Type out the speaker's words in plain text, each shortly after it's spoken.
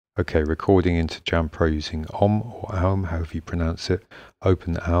Okay, recording into Jamm Pro using AUM or AUM, however you pronounce it.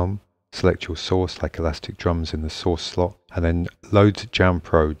 Open AUM, select your source like Elastic Drums in the source slot, and then load Jamm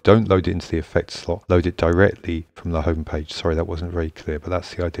Pro. Don't load it into the effects slot, load it directly from the home page. Sorry, that wasn't very clear, but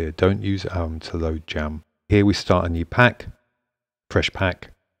that's the idea. Don't use AUM to load Jamm. Here we start a new pack, fresh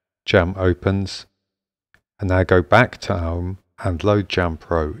pack, Jamm opens, and now go back to AUM and load Jamm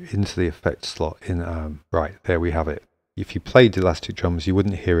Pro into the effects slot in AUM. Right, there we have it. If you played Elastic Drums, you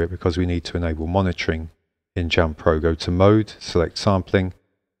wouldn't hear it because we need to enable monitoring in Jamm Pro. Go to Mode, select Sampling,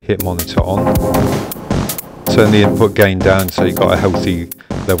 hit Monitor on, turn the input gain down so you've got a healthy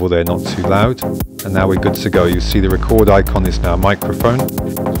level there, not too loud. And now we're good to go. You see the record icon is now a microphone.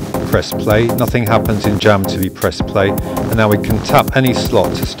 Press play. Nothing happens in Jamm till you press play. And now we can tap any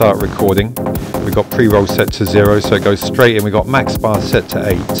slot to start recording. We've got pre-roll set to 0, so it goes straight in. We've got max bar set to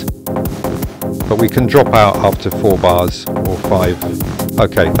 8. But we can drop out after 4 bars or 5.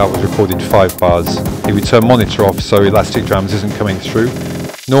 Okay, that was recorded 5 bars. If we turn monitor off so Elastic Drums isn't coming through,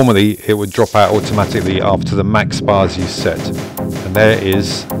 normally it would drop out automatically after the max bars you set. And there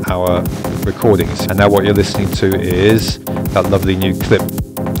is our recordings. And now what you're listening to is that lovely new clip.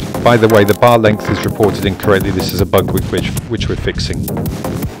 By the way, the bar length is reported incorrectly. This is a bug which we're fixing.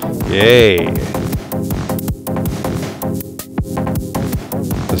 Yay!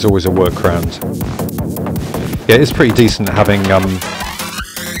 There's always a workaround. Yeah, it's pretty decent having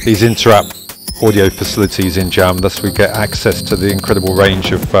these inter-app audio facilities in Jamm. Thus we get access to the incredible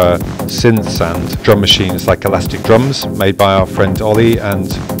range of synths and drum machines like Elastic Drums, made by our friend Ollie and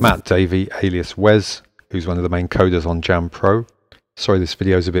Matt Davey, alias Wes, who's one of the main coders on Jamm Pro. Sorry, this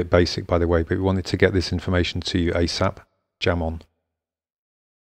video is a bit basic, by the way, but we wanted to get this information to you ASAP. Jam on.